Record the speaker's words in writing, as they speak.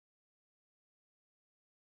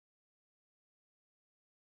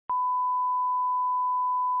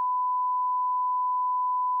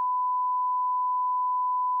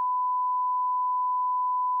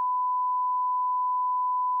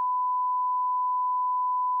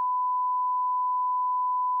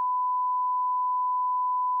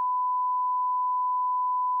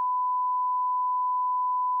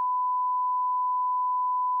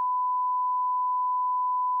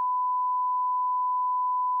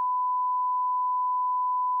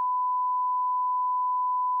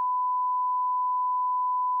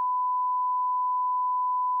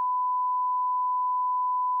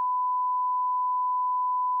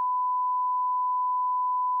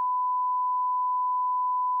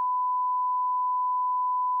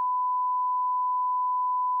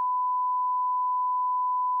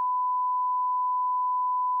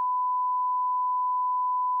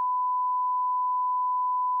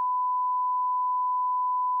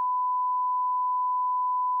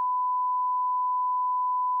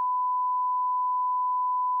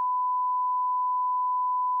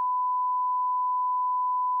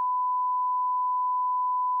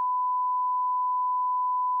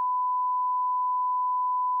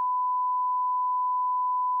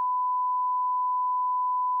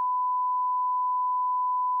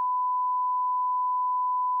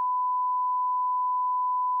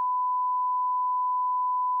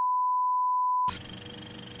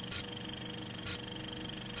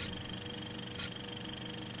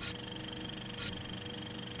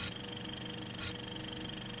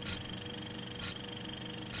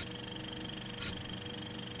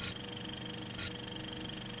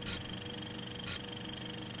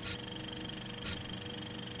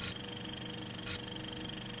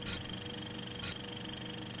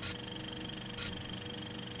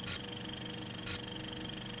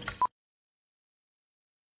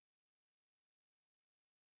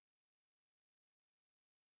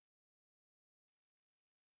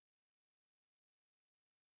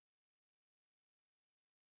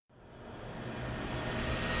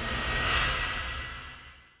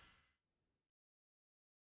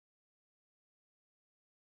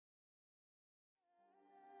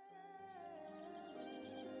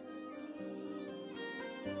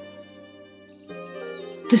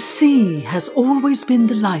The sea has always been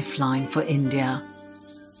the lifeline for India.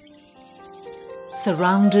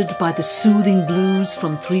 Surrounded by the soothing blues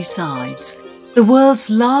from three sides, the world's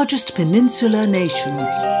largest peninsular nation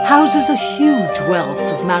houses a huge wealth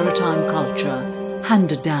of maritime culture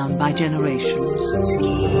handed down by generations.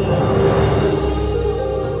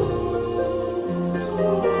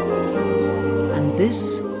 And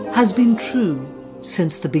this has been true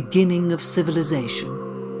since the beginning of civilization.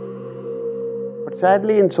 But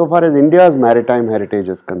sadly, insofar as India's maritime heritage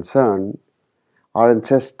is concerned, our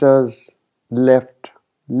ancestors left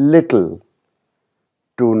little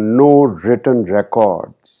to no written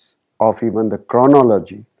records of even the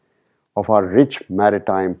chronology of our rich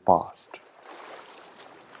maritime past.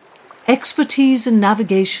 Expertise in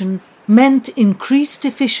navigation meant increased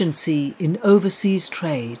efficiency in overseas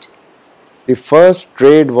trade. The first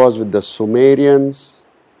trade was with the Sumerians,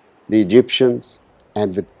 the Egyptians,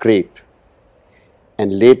 and with Crete.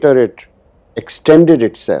 And later it extended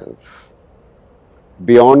itself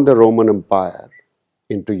beyond the Roman Empire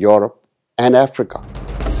into Europe and Africa.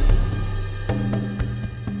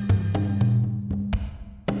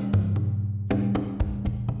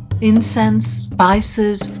 Incense,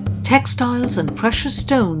 spices, textiles and precious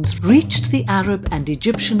stones reached the Arab and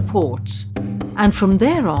Egyptian ports, and from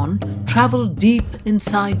there on travelled deep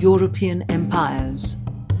inside European empires.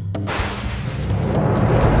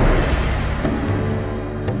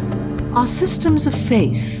 Our systems of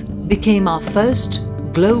faith became our first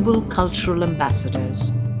global cultural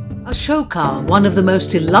ambassadors. Ashoka, one of the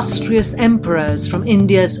most illustrious emperors from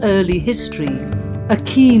India's early history, a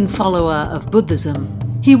keen follower of Buddhism,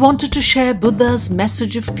 he wanted to share Buddha's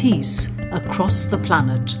message of peace across the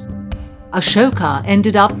planet. Ashoka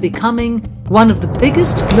ended up becoming one of the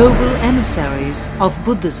biggest global emissaries of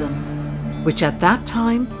Buddhism, which at that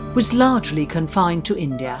time was largely confined to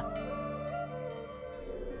India.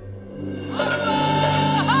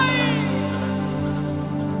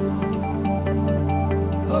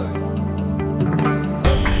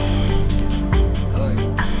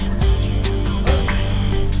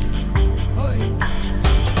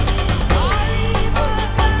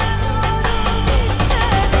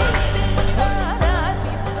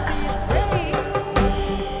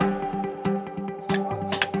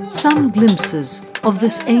 Some glimpses of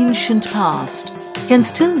this ancient past can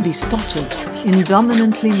still be spotted in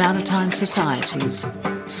dominantly maritime societies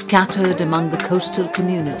scattered among the coastal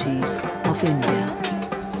communities of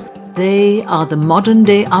India. They are the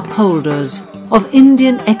modern-day upholders of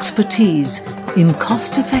Indian expertise in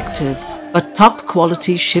cost-effective but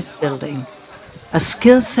top-quality shipbuilding, a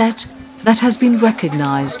skill set that has been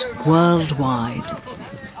recognized worldwide.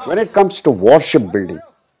 When it comes to warship building,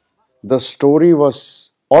 the story was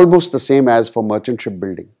almost the same as for merchant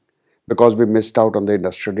shipbuilding because we missed out on the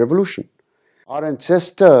Industrial Revolution. Our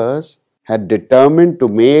ancestors had determined to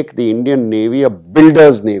make the Indian Navy a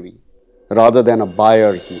builder's navy rather than a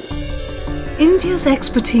buyer's navy. India's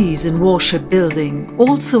expertise in warship building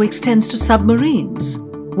also extends to submarines,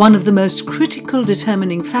 one of the most critical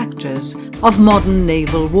determining factors of modern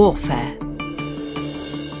naval warfare.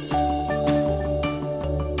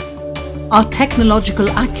 Our technological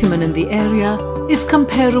acumen in the area is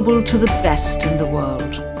comparable to the best in the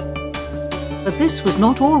world. But this was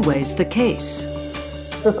not always the case.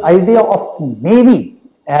 This idea of Navy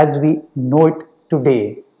as we know it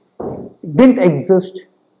today didn't exist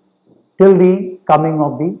till the coming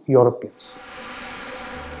of the Europeans.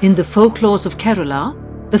 In the folklores of Kerala,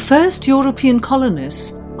 the first European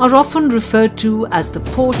colonists are often referred to as the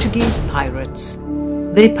Portuguese pirates.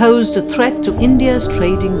 They posed a threat to India's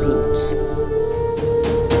trading routes.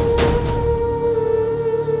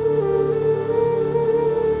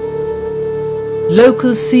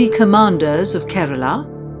 Local sea commanders of Kerala,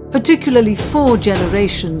 particularly 4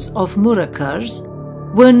 generations of Murakars,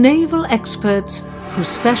 were naval experts who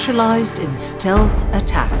specialized in stealth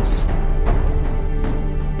attacks.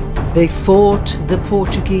 They fought the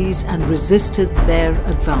Portuguese and resisted their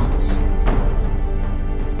advance.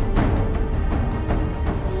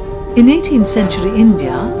 In 18th century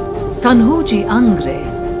India, Kanhoji Angre,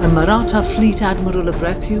 a Maratha fleet admiral of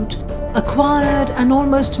repute, acquired an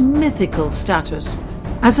almost mythical status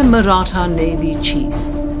as a Maratha navy chief.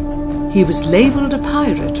 He was labelled a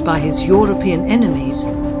pirate by his European enemies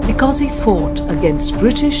because he fought against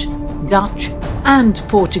British, Dutch and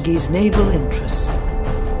Portuguese naval interests.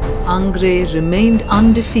 Angre remained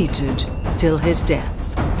undefeated till his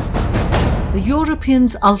death. The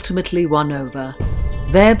Europeans ultimately won over,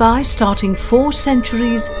 thereby starting 4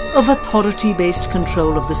 centuries of authority-based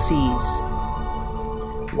control of the seas.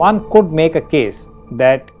 One could make a case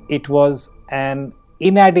that it was an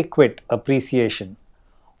inadequate appreciation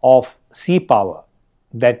of sea power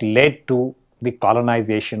that led to the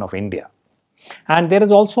colonization of India. And there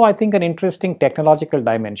is also, I think, an interesting technological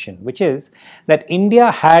dimension, which is that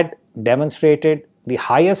India had demonstrated the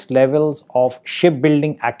highest levels of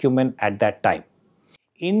shipbuilding acumen at that time.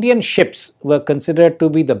 Indian ships were considered to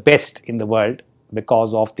be the best in the world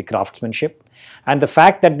because of the craftsmanship and the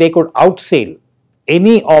fact that they could outsail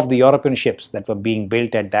any of the European ships that were being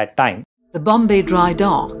built at that time. The Bombay Dry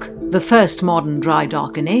Dock, the first modern dry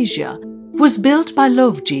dock in Asia, was built by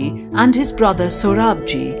Lovji and his brother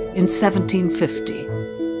Sorabji in 1750.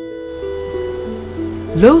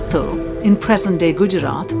 Lothal, in present-day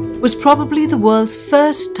Gujarat, was probably the world's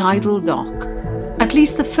first tidal dock, at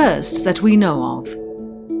least the first that we know of.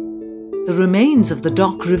 The remains of the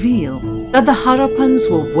dock reveal that the Harappans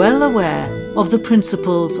were well aware of the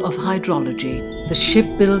principles of hydrology. The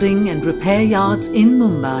shipbuilding and repair yards in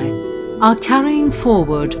Mumbai are carrying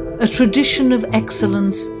forward a tradition of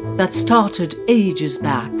excellence that started ages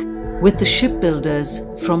back with the shipbuilders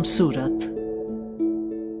from Surat.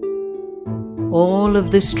 All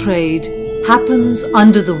of this trade happens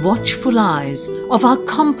under the watchful eyes of our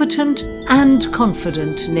competent and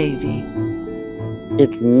confident Navy.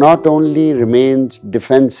 It not only remains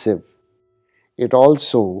defensive, it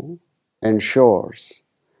also ensures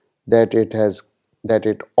that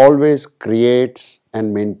it always creates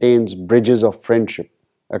and maintains bridges of friendship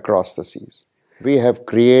across the seas. We have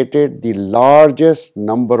created the largest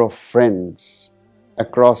number of friends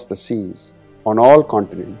across the seas on all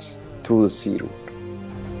continents through the sea route.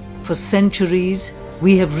 For centuries,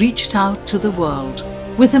 we have reached out to the world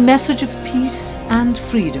with a message of peace and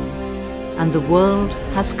freedom, and the world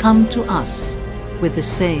has come to us with the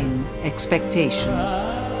same expectations.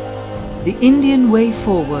 The Indian way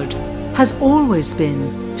forward has always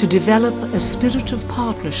been to develop a spirit of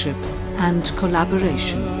partnership and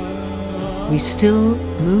collaboration. We still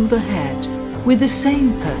move ahead with the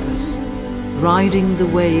same purpose, riding the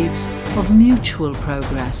waves of mutual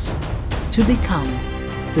progress to become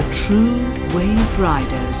the true wave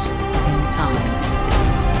riders in time.